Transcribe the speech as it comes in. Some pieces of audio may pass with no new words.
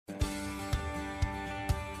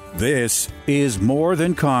This is More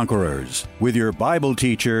Than Conquerors with your Bible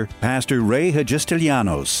teacher, Pastor Ray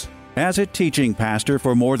Hagistilianos. As a teaching pastor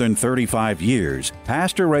for more than 35 years,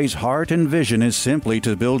 Pastor Ray's heart and vision is simply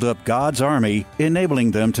to build up God's army,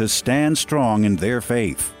 enabling them to stand strong in their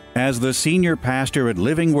faith. As the senior pastor at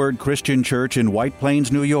Living Word Christian Church in White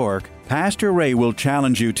Plains, New York, Pastor Ray will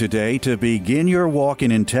challenge you today to begin your walk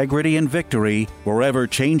in integrity and victory, forever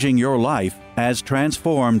changing your life as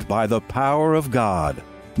transformed by the power of God.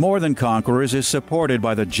 More Than Conquerors is supported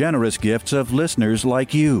by the generous gifts of listeners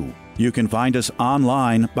like you. You can find us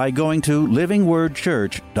online by going to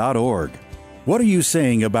livingwordchurch.org. What are you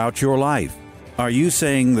saying about your life? Are you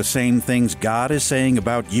saying the same things God is saying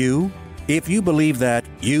about you? If you believe that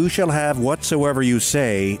you shall have whatsoever you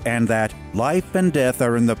say, and that life and death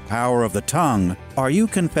are in the power of the tongue, are you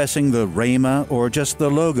confessing the Rhema or just the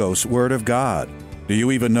Logos Word of God? Do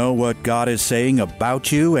you even know what God is saying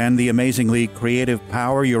about you and the amazingly creative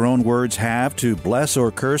power your own words have to bless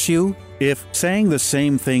or curse you? If saying the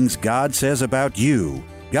same things God says about you,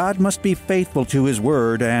 God must be faithful to His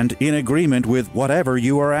Word and in agreement with whatever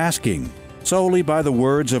you are asking. Solely by the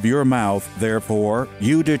words of your mouth, therefore,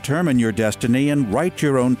 you determine your destiny and write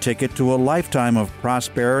your own ticket to a lifetime of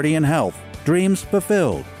prosperity and health, dreams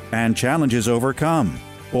fulfilled, and challenges overcome.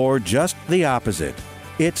 Or just the opposite.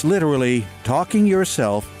 It's literally talking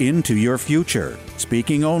yourself into your future,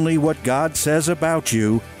 speaking only what God says about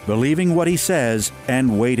you, believing what He says,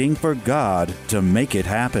 and waiting for God to make it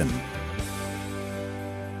happen.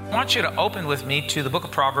 I want you to open with me to the book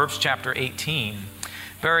of Proverbs, chapter 18.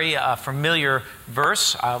 Very familiar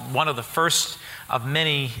verse, one of the first of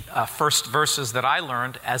many first verses that I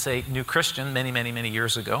learned as a new Christian many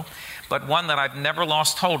years ago, but one that I've never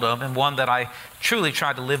lost hold of and one that I truly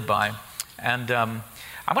tried to live by. And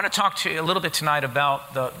I want to talk to you a little bit tonight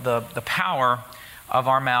about the power of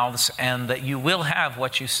our mouths, and that you will have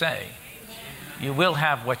what you say. You will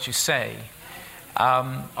have what you say.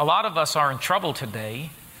 A lot of us are in trouble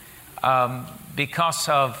today because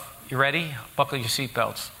of, you ready? Buckle your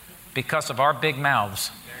seatbelts. Because of our big mouths.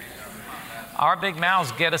 Our big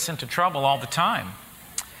mouths get us into trouble all the time.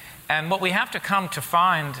 And what we have to come to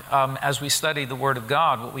find as we study the Word of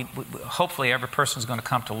God, hopefully every person is going to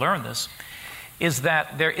come to learn this, is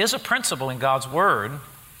that there is a principle in God's Word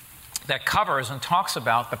that covers and talks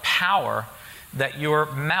about the power that your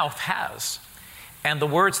mouth has and the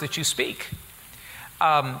words that you speak.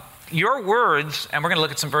 Your words, and we're going to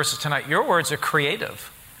look at some verses tonight, your words are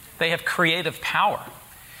creative. They have creative power.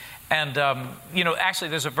 And, actually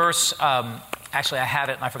there's a verse, actually I had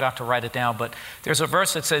it and I forgot to write it down, but there's a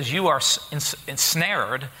verse that says you are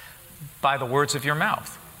ensnared by the words of your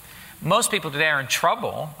mouth. Most people today are in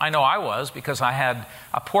trouble. I know I was, because I had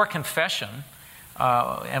a poor confession.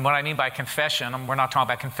 And what I mean by confession, we're not talking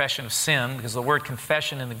about confession of sin, because the word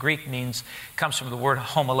confession in the Greek comes from the word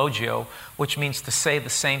homologio, which means to say the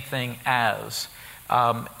same thing as.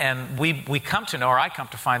 And we come to know, or I come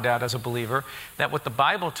to find out as a believer, that what the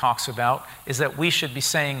Bible talks about is that we should be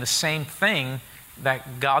saying the same thing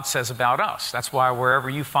that God says about us. That's why wherever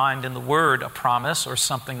you find in the Word a promise or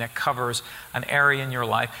something that covers an area in your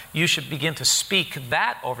life, you should begin to speak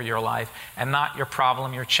that over your life and not your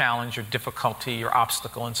problem, your challenge, your difficulty, your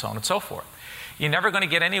obstacle, and so on and so forth. You're never going to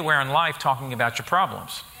get anywhere in life talking about your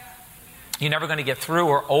problems. You're never going to get through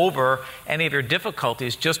or over any of your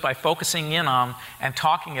difficulties just by focusing in on and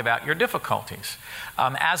talking about your difficulties.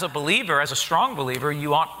 As a believer, as a strong believer,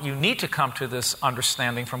 you need to come to this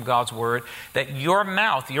understanding from God's Word that your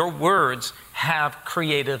mouth, your words have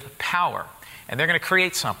creative power, and they're going to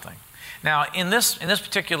create something. Now, in this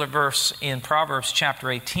particular verse in Proverbs chapter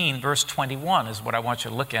 18, verse 21 is what I want you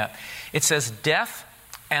to look at. It says, "Death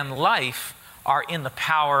and life are in the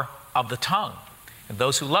power of the tongue, and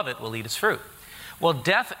those who love it will eat its fruit." Well,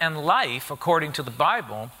 death and life, according to the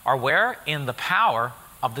Bible, are where? In the power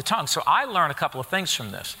of the tongue. So I learned a couple of things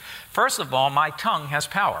from this. First of all, my tongue has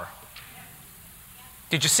power.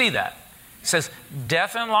 Did you see that? It says,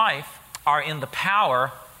 death and life are in the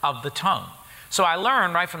power of the tongue. So I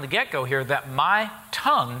learned right from the get-go here that my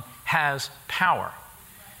tongue has power.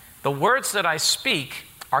 The words that I speak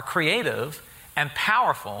are creative and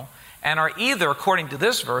powerful, and are either, according to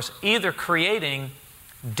this verse, either creating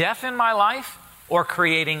death in my life or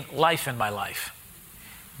creating life in my life.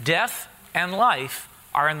 Death and life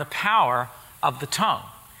are in the power of the tongue.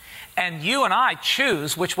 And you and I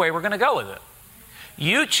choose which way we're going to go with it.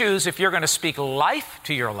 You choose if you're going to speak life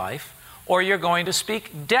to your life or you're going to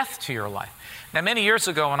speak death to your life. Now, many years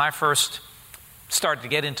ago when I first started to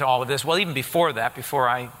get into all of this, well, even before that, before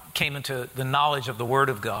I came into the knowledge of the Word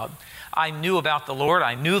of God, I knew about the Lord.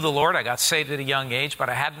 I knew the Lord. I got saved at a young age, but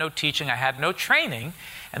I had no teaching. I had no training.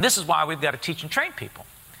 And this is why we've got to teach and train people.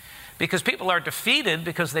 Because people are defeated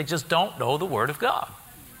because they just don't know the Word of God.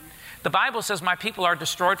 The Bible says, my people are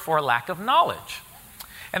destroyed for a lack of knowledge.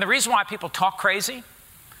 And the reason why people talk crazy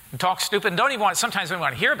and talk stupid and sometimes don't even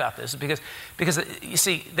want to hear about this is because you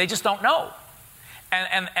see, they just don't know.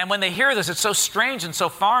 And when they hear this, it's so strange and so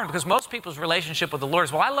foreign because most people's relationship with the Lord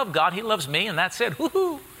is, well, I love God, He loves me, and that's it.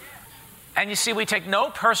 Woohoo! And you see, we take no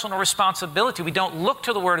personal responsibility. We don't look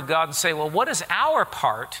to the Word of God and say, well, what is our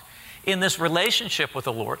part in this relationship with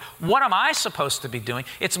the Lord? What am I supposed to be doing?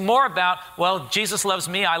 It's more about, well, Jesus loves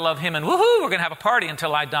me, I love Him, and woohoo, we're going to have a party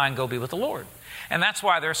until I die and go be with the Lord. And that's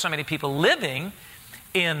why there are so many people living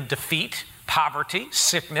in defeat, poverty,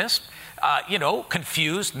 sickness,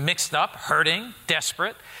 confused, mixed up, hurting,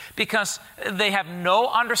 desperate, because they have no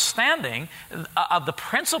understanding of the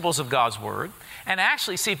principles of God's Word. And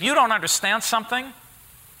actually, see, if you don't understand something,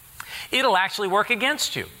 it'll actually work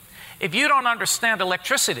against you. If you don't understand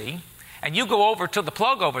electricity, and you go over to the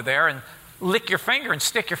plug over there and lick your finger and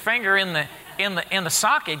stick your finger in the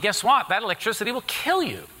socket, guess what? That electricity will kill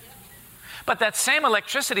you. But that same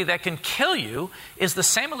electricity that can kill you is the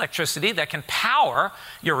same electricity that can power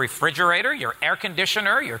your refrigerator, your air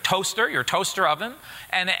conditioner, your toaster oven,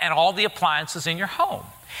 and all the appliances in your home.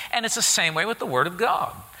 And it's the same way with the Word of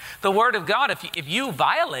God. The Word of God, if you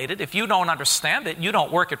violate it, if you don't understand it, you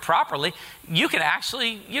don't work it properly, you can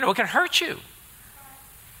actually, it can hurt you.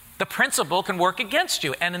 The principle can work against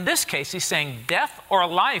you. And in this case, he's saying death or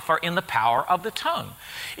life are in the power of the tongue.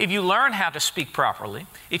 If you learn how to speak properly,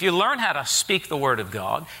 if you learn how to speak the Word of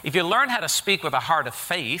God, if you learn how to speak with a heart of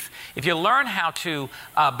faith, if you learn how to,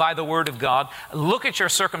 by the Word of God, look at your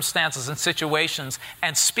circumstances and situations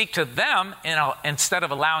and speak to them instead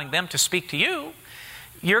of allowing them to speak to you,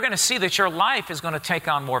 you're going to see that your life is going to take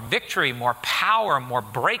on more victory, more power, more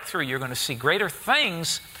breakthrough. You're going to see greater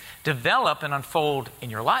things develop and unfold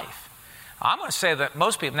in your life. I'm going to say that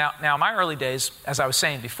most people, now in my early days, as I was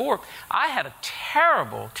saying before, I had a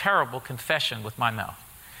terrible, terrible confession with my mouth.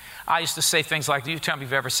 I used to say things like, you tell me if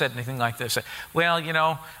you've ever said anything like this. Well,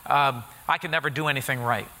 I can never do anything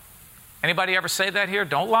right. Anybody ever say that here?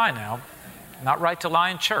 Don't lie now. Not right to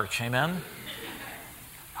lie in church, amen?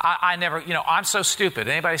 I never, I'm so stupid.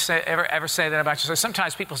 Anybody ever say that about yourself?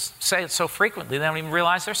 Sometimes people say it so frequently, they don't even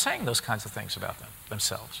realize they're saying those kinds of things about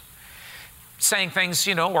themselves. Saying things,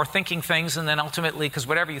 or thinking things, and then ultimately, because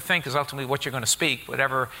whatever you think is ultimately what you're going to speak.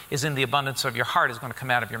 Whatever is in the abundance of your heart is going to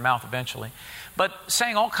come out of your mouth eventually. But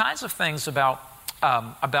saying all kinds of things about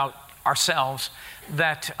ourselves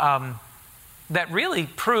that really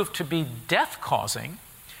prove to be death-causing.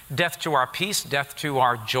 Death to our peace, death to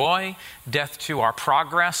our joy, death to our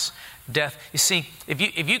progress, death. You see, if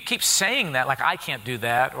you keep saying that, like, I can't do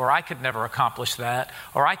that, or I could never accomplish that,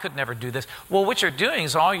 or I could never do this, well, what you're doing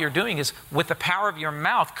is, all you're doing is, with the power of your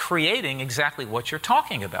mouth, creating exactly what you're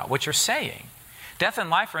talking about, what you're saying. Death and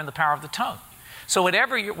life are in the power of the tongue. So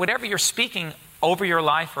whatever you're speaking over your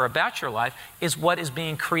life or about your life is what is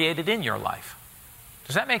being created in your life.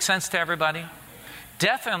 Does that make sense to everybody?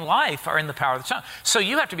 Death and life are in the power of the tongue. So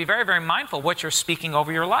you have to be very, very mindful what you're speaking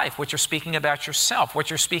over your life, what you're speaking about yourself, what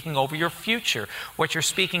you're speaking over your future, what you're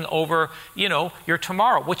speaking over, your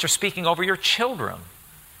tomorrow, what you're speaking over your children,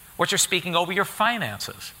 what you're speaking over your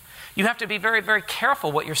finances. You have to be very, very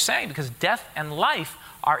careful what you're saying, because death and life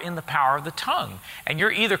are in the power of the tongue. And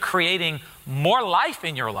you're either creating more life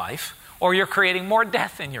in your life, or you're creating more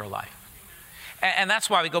death in your life. And that's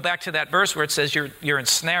why we go back to that verse where it says you're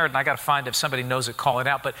ensnared, and I got to find, if somebody knows it, call it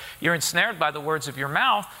out, but you're ensnared by the words of your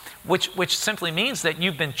mouth, which simply means that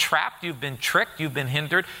you've been trapped, you've been tricked, you've been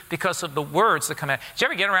hindered because of the words that come out. Did you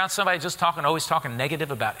ever get around somebody just always talking negative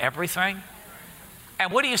about everything?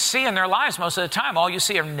 And what do you see in their lives most of the time? All you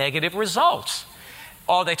see are negative results.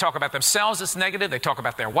 Oh, they talk about themselves, it's negative. They talk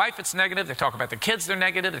about their wife, it's negative. They talk about their kids, they're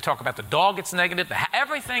negative. They talk about the dog, it's negative.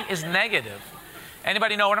 Everything is negative.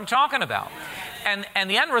 Anybody know what I'm talking about? And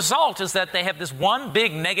the end result is that they have this one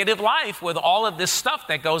big negative life with all of this stuff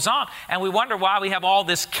that goes on. And we wonder why we have all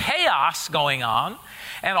this chaos going on.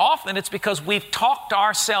 And often it's because we've talked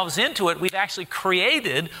ourselves into it. We've actually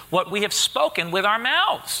created what we have spoken with our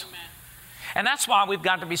mouths. Amen. And that's why we've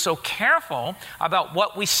got to be so careful about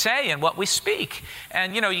what we say and what we speak.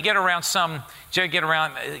 And, you get around some of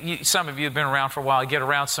you have been around for a while, you get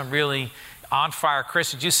around some really on-fire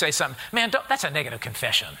Christians, you say something, man, that's a negative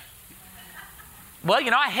confession. Well,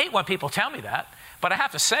 I hate when people tell me that, but I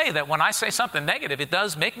have to say that when I say something negative, it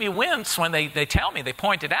does make me wince when they tell me, they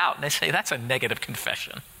point it out, and they say, that's a negative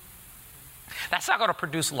confession. That's not going to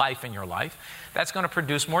produce life in your life. That's going to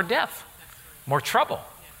produce more death, more trouble.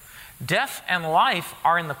 Death and life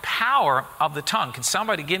are in the power of the tongue. Can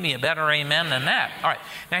somebody give me a better amen than that? All right.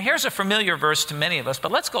 Now here's a familiar verse to many of us,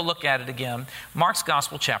 but let's go look at it again. Mark's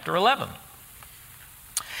Gospel, chapter 11.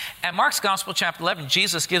 At Mark's Gospel, chapter 11,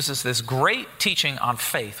 Jesus gives us this great teaching on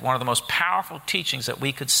faith, one of the most powerful teachings that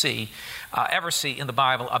we could ever see in the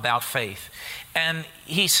Bible about faith. And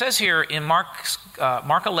he says here in Mark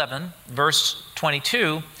 11, verse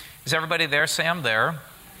 22, is everybody there? Say, I'm there.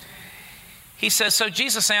 He says, so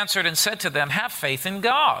Jesus answered and said to them, have faith in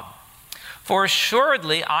God. For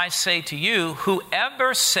assuredly I say to you,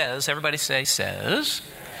 whoever says, everybody say, says,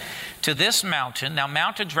 to this mountain. Now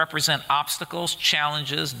mountains represent obstacles,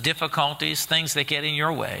 challenges, difficulties, things that get in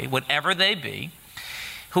your way, whatever they be.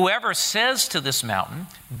 Whoever says to this mountain,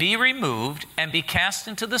 be removed and be cast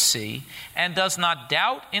into the sea, and does not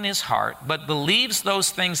doubt in his heart, but believes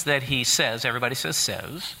those things that he says, everybody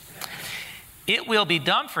says, it will be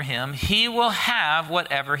done for him. He will have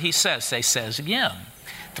whatever he says. Say, says again.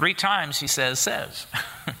 3 times he says.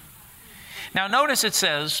 Now notice it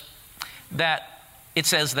says that,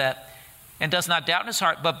 and does not doubt in his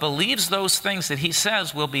heart, but believes those things that he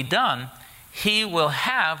says will be done. He will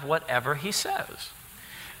have whatever he says.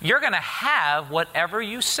 You're going to have whatever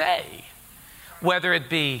you say, whether it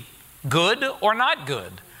be good or not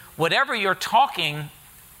good. Whatever you're talking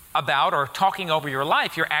about or talking over your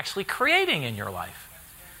life, you're actually creating in your life.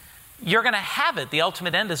 You're going to have it. The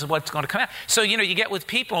ultimate end is what's going to come out. So, you get with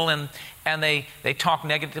people and they talk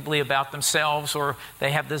negatively about themselves, or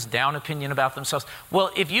they have this down opinion about themselves. Well,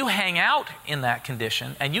 if you hang out in that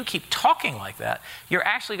condition and you keep talking like that, you're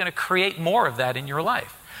actually going to create more of that in your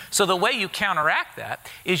life. So the way you counteract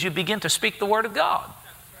that is you begin to speak the word of God.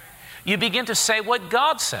 You begin to say what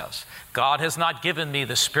God says. God has not given me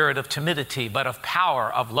the spirit of timidity, but of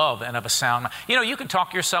power, of love, and of a sound mind. You can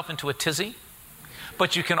talk yourself into a tizzy,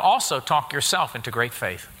 but you can also talk yourself into great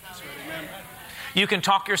faith. You can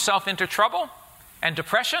talk yourself into trouble and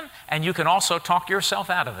depression, and you can also talk yourself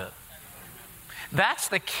out of it. That's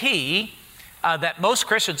the key that most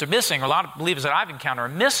Christians are missing, or a lot of believers that I've encountered are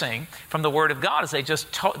missing from the Word of God, is they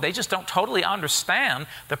just don't totally understand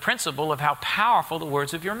the principle of how powerful the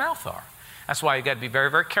words of your mouth are. That's why you've got to be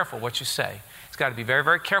very, very careful what you say. It's got to be very,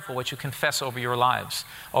 very careful what you confess over your lives,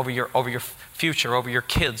 over your future, over your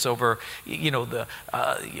kids, over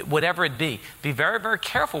whatever it be. Be very, very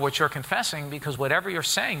careful what you're confessing, because whatever you're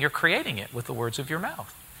saying, you're creating it with the words of your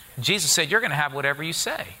mouth. Jesus said, you're going to have whatever you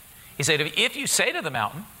say. He said, if you say to the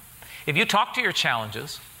mountain, if you talk to your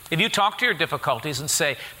challenges, if you talk to your difficulties and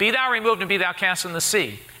say, be thou removed and be thou cast in the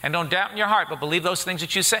sea, and don't doubt in your heart, but believe those things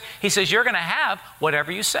that you say, he says, you're going to have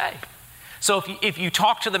whatever you say. So if you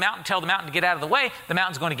talk to the mountain, tell the mountain to get out of the way, the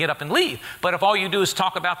mountain's going to get up and leave. But if all you do is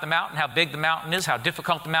talk about the mountain, how big the mountain is, how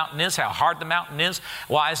difficult the mountain is, how hard the mountain is,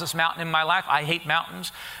 why is this mountain in my life? I hate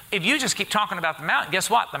mountains. If you just keep talking about the mountain, guess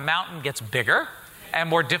what? The mountain gets bigger and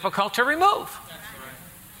more difficult to remove.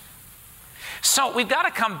 So we've got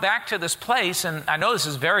to come back to this place, and I know this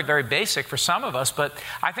is very, very basic for some of us, but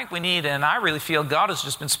I think we need, and I really feel God has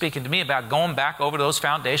just been speaking to me about going back over those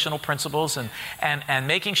foundational principles and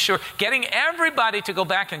making sure, getting everybody to go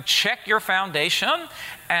back and check your foundation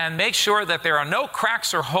and make sure that there are no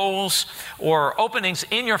cracks or holes or openings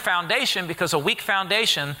in your foundation, because a weak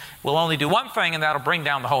foundation will only do one thing, and that'll bring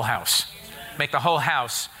down the whole house, make the whole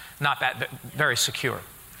house not that very secure.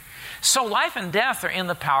 So life and death are in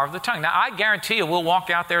the power of the tongue. Now, I guarantee you, we'll walk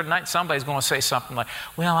out there tonight and somebody's going to say something like,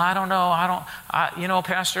 well, I don't know,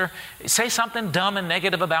 Pastor, say something dumb and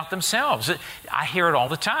negative about themselves. I hear it all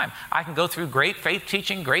the time. I can go through great faith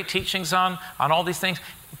teaching, great teachings on all these things.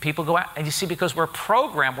 People go out, and you see, because we're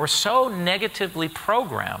programmed, we're so negatively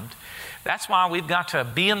programmed. That's why we've got to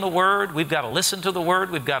be in the Word. We've got to listen to the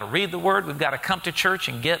Word. We've got to read the Word. We've got to come to church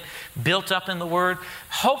and get built up in the Word.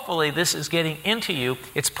 Hopefully this is getting into you.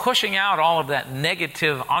 It's pushing out all of that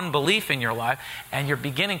negative unbelief in your life, and you're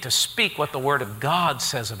beginning to speak what the Word of God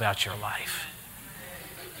says about your life.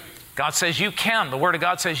 God says you can. The Word of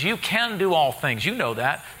God says you can do all things. You know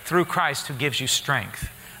that, through Christ who gives you strength.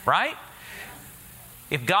 Right?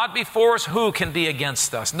 If God be for us, who can be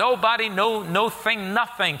against us? Nobody, no thing,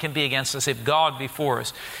 nothing can be against us if God be for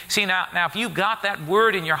us. See, now if you've got that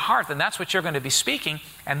word in your heart, then that's what you're going to be speaking,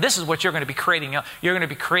 and this is what you're going to be creating. You're going to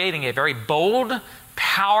be creating a very bold,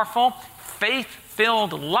 powerful,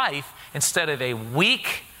 faith-filled life instead of a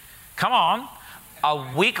weak, a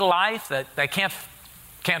weak life that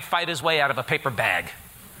can't fight his way out of a paper bag.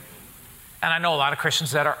 And I know a lot of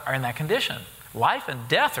Christians that are in that condition. Life and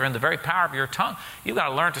death are in the very power of your tongue. You've got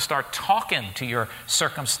to learn to start talking to your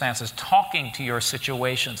circumstances, talking to your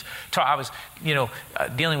situations. I was,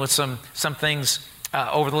 dealing with some things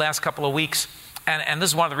over the last couple of weeks, and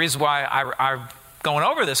this is one of the reasons why I'm going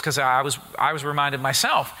over this, because I was reminded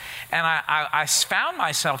myself, and I found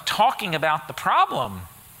myself talking about the problem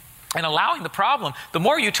and allowing the problem. The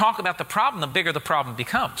more you talk about the problem, the bigger the problem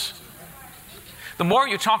becomes. The more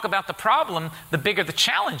you talk about the problem, the bigger the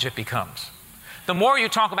challenge it becomes. The more you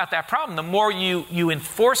talk about that problem, the more you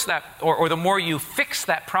enforce that, or the more you fix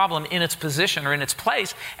that problem in its position or in its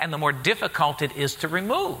place, and the more difficult it is to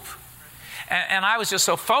remove. And I was just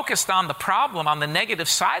so focused on the problem, on the negative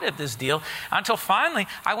side of this deal, until finally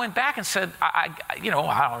I went back and said, I don't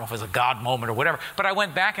know if it was a God moment or whatever, but I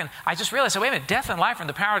went back and I just realized, wait a minute, death and life are in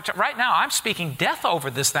the power of right now. I'm speaking death over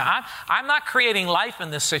this thing. I'm not creating life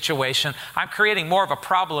in this situation. I'm creating more of a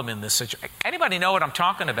problem in this situation. Anybody know what I'm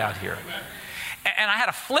talking about here? And I had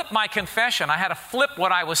to flip my confession. I had to flip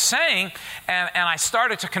what I was saying, and I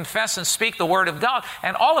started to confess and speak the Word of God.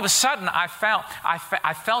 And all of a sudden, I felt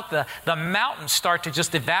the mountain start to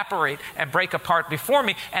just evaporate and break apart before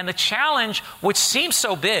me. And the challenge, which seemed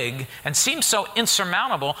so big and seemed so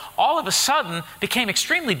insurmountable, all of a sudden became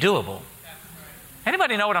extremely doable.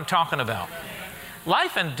 Anybody know what I'm talking about?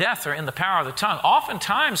 Life and death are in the power of the tongue.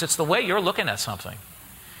 Oftentimes, it's the way you're looking at something.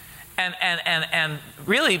 And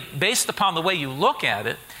really, based upon the way you look at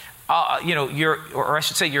it, your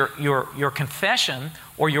confession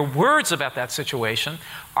or your words about that situation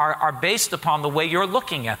are based upon the way you're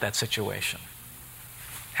looking at that situation.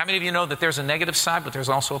 How many of you know that there's a negative side, but there's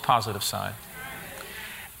also a positive side?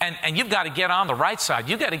 And you've got to get on the right side.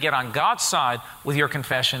 You've got to get on God's side with your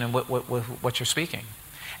confession and with what you're speaking.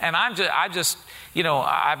 And I just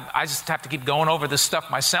have to keep going over this stuff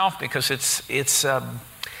myself, because it's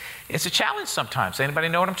a challenge sometimes. Anybody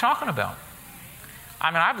know what I'm talking about? I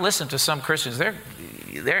mean, I've listened to some Christians.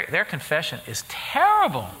 Their confession is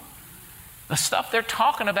terrible. The stuff they're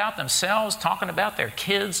talking about themselves, talking about their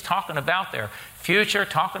kids, talking about their future,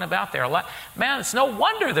 talking about their life. Man, it's no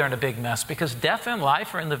wonder they're in a big mess, because death and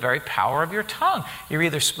life are in the very power of your tongue.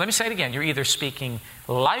 Let me say it again, you're either speaking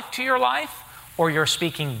life to your life, or you're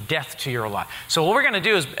speaking death to your life. So what we're going to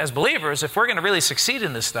do is, as believers, if we're going to really succeed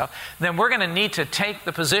in this stuff, then we're going to need to take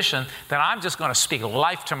the position that I'm just going to speak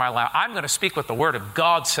life to my life. I'm going to speak what the Word of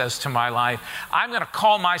God says to my life. I'm going to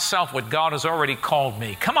call myself what God has already called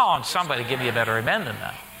me. Come on, somebody give me a better amen than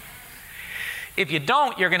that. If you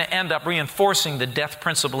don't, you're going to end up reinforcing the death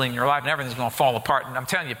principle in your life, and everything's going to fall apart. And I'm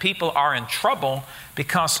telling you, people are in trouble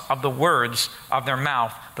because of the words of their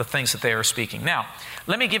mouth, the things that they are speaking. Now,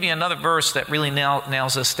 let me give you another verse that really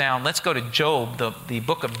nails this down. Let's go to Job, the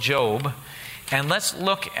book of Job, and let's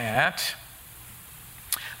look at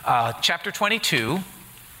chapter 22.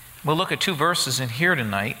 We'll look at two verses in here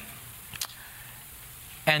tonight.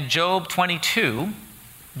 And Job 22,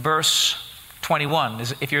 verse 21.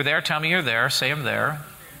 If you're there, tell me you're there. Say I'm there.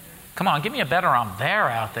 Come on, give me a better I'm there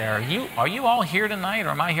out there. Are you all here tonight, or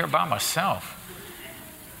am I here by myself?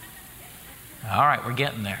 All right, we're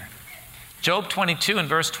getting there. Job 22 and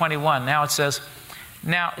verse 21. Now it says,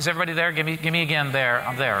 now, is everybody there? Give me again there.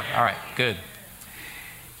 I'm there. All right, good.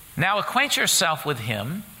 Now acquaint yourself with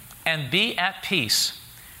him and be at peace.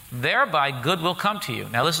 Thereby good will come to you.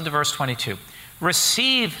 Now listen to verse 22.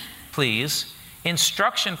 Receive, please,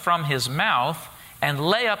 instruction from his mouth, and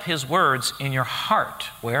lay up his words in your heart.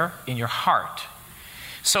 Where? In your heart.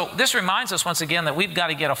 So this reminds us once again that we've got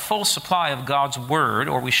to get a full supply of God's Word,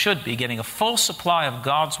 or we should be getting a full supply of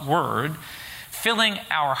God's Word, filling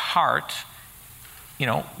our heart,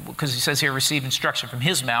 because he says here, receive instruction from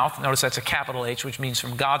his mouth. Notice that's a capital H, which means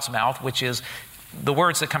from God's mouth, which is the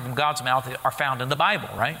words that come from God's mouth are found in the Bible,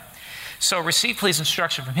 right? So receive, please,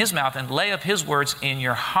 instruction from his mouth, and lay up his words in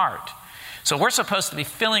your heart. So we're supposed to be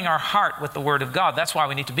filling our heart with the Word of God. That's why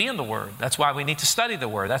we need to be in the Word. That's why we need to study the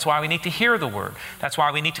Word. That's why we need to hear the Word. That's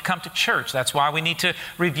why we need to come to church. That's why we need to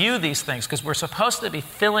review these things, because we're supposed to be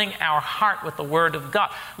filling our heart with the Word of God.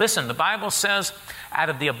 Listen, the Bible says, out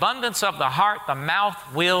of the abundance of the heart, the mouth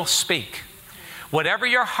will speak. Whatever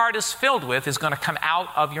your heart is filled with is going to come out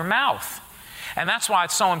of your mouth. And that's why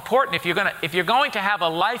it's so important. If you're going to have a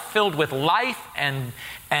life filled with life and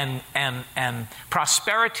and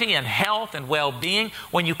prosperity and health and well-being,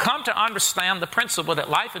 when you come to understand the principle that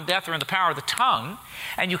life and death are in the power of the tongue,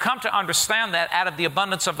 and you come to understand that out of the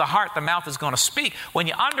abundance of the heart, the mouth is going to speak, when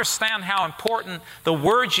you understand how important the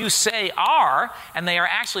words you say are, and they are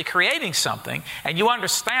actually creating something, and you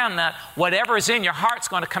understand that whatever is in your heart is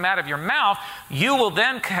going to come out of your mouth, you will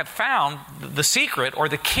then have found the secret or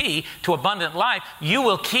the key to abundant life. You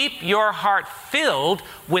will keep your heart filled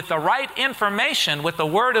with the right information, with the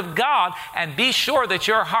Word of God, and be sure that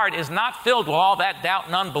your heart is not filled with all that doubt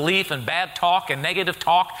and unbelief and bad talk and negative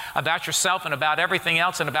talk about yourself and about everything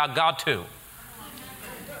else and about God too.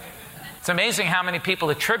 It's amazing how many people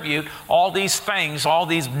attribute all these things, all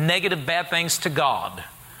these negative, bad things to God.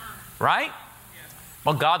 Right?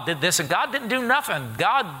 Well, God did this and God didn't do nothing.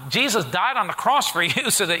 Jesus died on the cross for you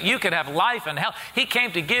so that you could have life and health. He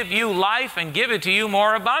came to give you life and give it to you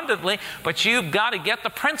more abundantly, but you've got to get the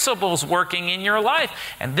principles working in your life.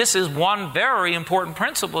 And this is one very important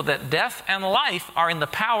principle, that death and life are in the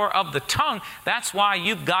power of the tongue. That's why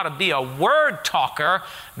you've got to be a word talker,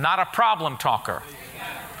 not a problem talker.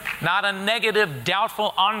 Not a negative,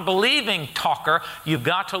 doubtful, unbelieving talker. You've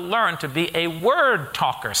got to learn to be a word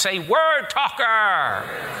talker. Say, word talker.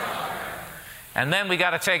 And then we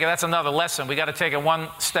got to take it, that's another lesson. We got to take it one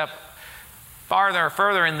step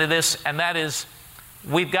further into this, and that is,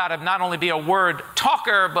 we've got to not only be a word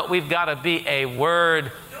talker, but we've got to be a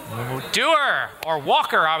word doer, or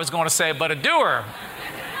walker, I was going to say, but a doer.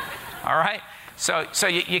 All right? So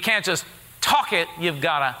you can't just talk it, you've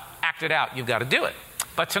got to act it out. You've got to do it.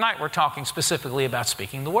 But tonight we're talking specifically about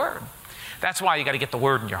speaking the word. That's why you got to get the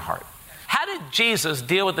word in your heart. How did Jesus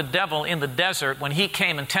deal with the devil in the desert when he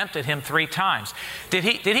came and tempted him 3 times? Did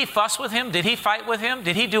he fuss with him? Did he fight with him?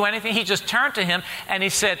 Did he do anything? He just turned to him and he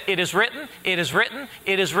said, "It is written, it is written,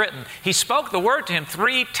 it is written." He spoke the word to him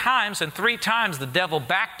 3 times, and 3 times the devil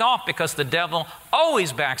backed off, because the devil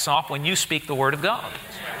always backs off when you speak the word of God.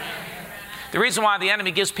 The reason why the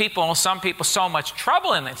enemy gives some people so much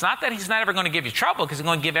trouble, and it's not that he's not ever going to give you trouble, because he's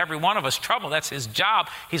going to give every one of us trouble. That's his job.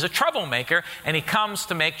 He's a troublemaker, and he comes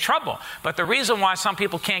to make trouble. But the reason why some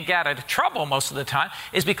people can't get out of trouble most of the time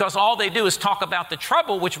is because all they do is talk about the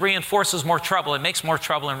trouble, which reinforces more trouble. It makes more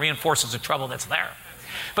trouble and reinforces the trouble that's there.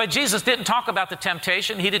 But Jesus didn't talk about the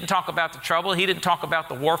temptation. He didn't talk about the trouble. He didn't talk about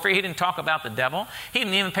the warfare. He didn't talk about the devil. He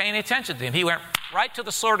didn't even pay any attention to him. He went right to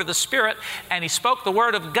the sword of the Spirit, and he spoke the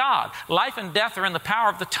word of God. Life and death are in the power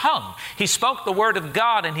of the tongue. He spoke the word of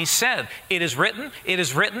God, and he said, "It is written, it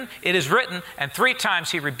is written, it is written." And 3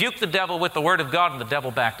 times he rebuked the devil with the word of God, and the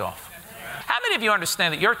devil backed off. How many of you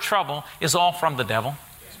understand that your trouble is all from the devil?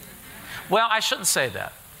 Well, I shouldn't say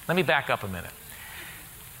that. Let me back up a minute.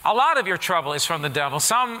 A lot of your trouble is from the devil.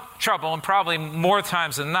 Some trouble, and probably more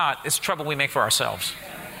times than not, is trouble we make for ourselves.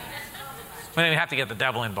 We don't even have to get the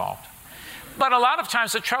devil involved. But a lot of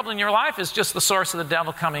times the trouble in your life is just the source of the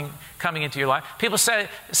devil coming into your life. People say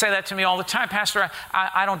that to me all the time. "Pastor,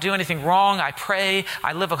 I don't do anything wrong. I pray.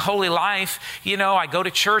 I live a holy life. I go to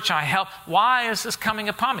church. I help. Why is this coming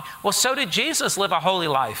upon me?" Well, so did Jesus live a holy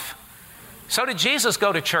life. So did Jesus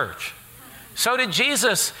go to church. So did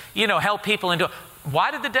Jesus, help people into it.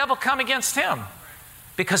 Why did the devil come against him?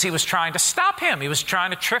 Because he was trying to stop him. He was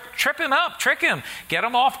trying to trip him up, trick him, get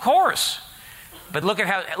him off course. But look at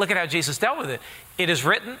how Jesus dealt with it. "It is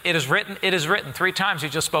written, it is written, it is written." 3 times he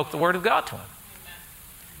just spoke the word of God to him.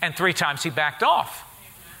 And 3 times he backed off.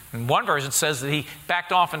 And one version says that he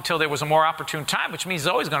backed off until there was a more opportune time, which means he's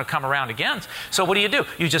always going to come around again. So what do?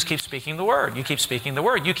 You just keep speaking the word. You keep speaking the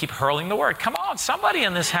word. You keep hurling the word. Come on, somebody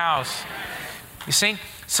in this house. You see?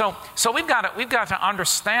 So we've got to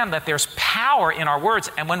understand that there's power in our words.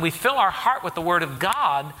 And when we fill our heart with the word of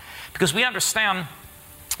God, because we understand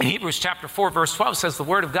in Hebrews chapter 4, verse 12 says the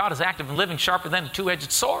word of God is active and living, sharper than a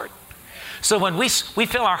 2-edged sword. So when we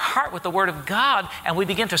fill our heart with the word of God and we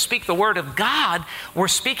begin to speak the word of God, we're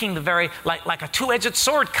speaking the very, like a 2-edged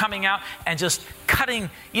sword coming out and just cutting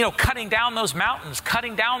down those mountains,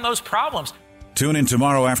 cutting down those problems. Tune in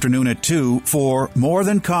tomorrow afternoon at 2 for More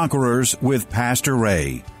Than Conquerors with Pastor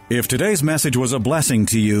Ray. If today's message was a blessing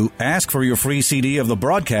to you, ask for your free CD of the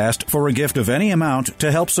broadcast for a gift of any amount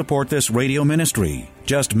to help support this radio ministry.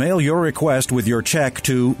 Just mail your request with your check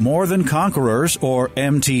to More Than Conquerors, or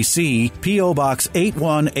MTC, P.O. Box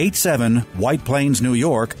 8187, White Plains, New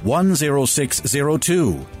York,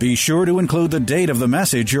 10602. Be sure to include the date of the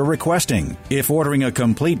message you're requesting. If ordering a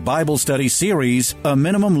complete Bible study series, a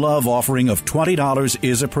minimum love offering of $20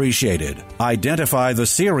 is appreciated. Identify the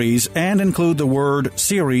series and include the word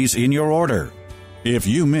series in your order. If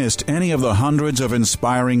you missed any of the hundreds of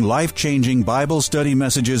inspiring, life-changing Bible study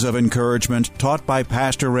messages of encouragement taught by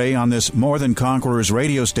Pastor Ray on this More Than Conquerors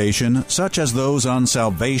radio station, such as those on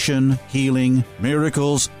salvation, healing,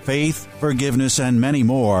 miracles, faith, forgiveness, and many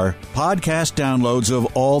more, podcast downloads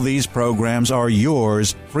of all these programs are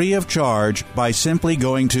yours free of charge by simply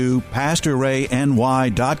going to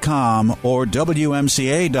PastorRayNY.com or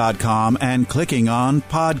WMCA.com and clicking on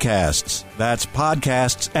Podcasts. That's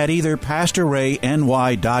podcasts at either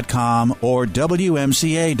PastorRayNY.com or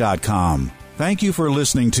WMCA.com. Thank you for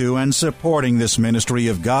listening to and supporting this ministry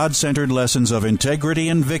of God-centered lessons of integrity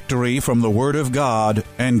and victory from the Word of God,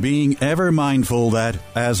 and being ever mindful that,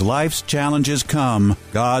 as life's challenges come,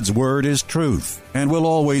 God's Word is truth and will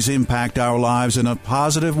always impact our lives in a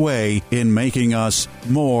positive way in making us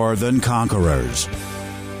more than conquerors.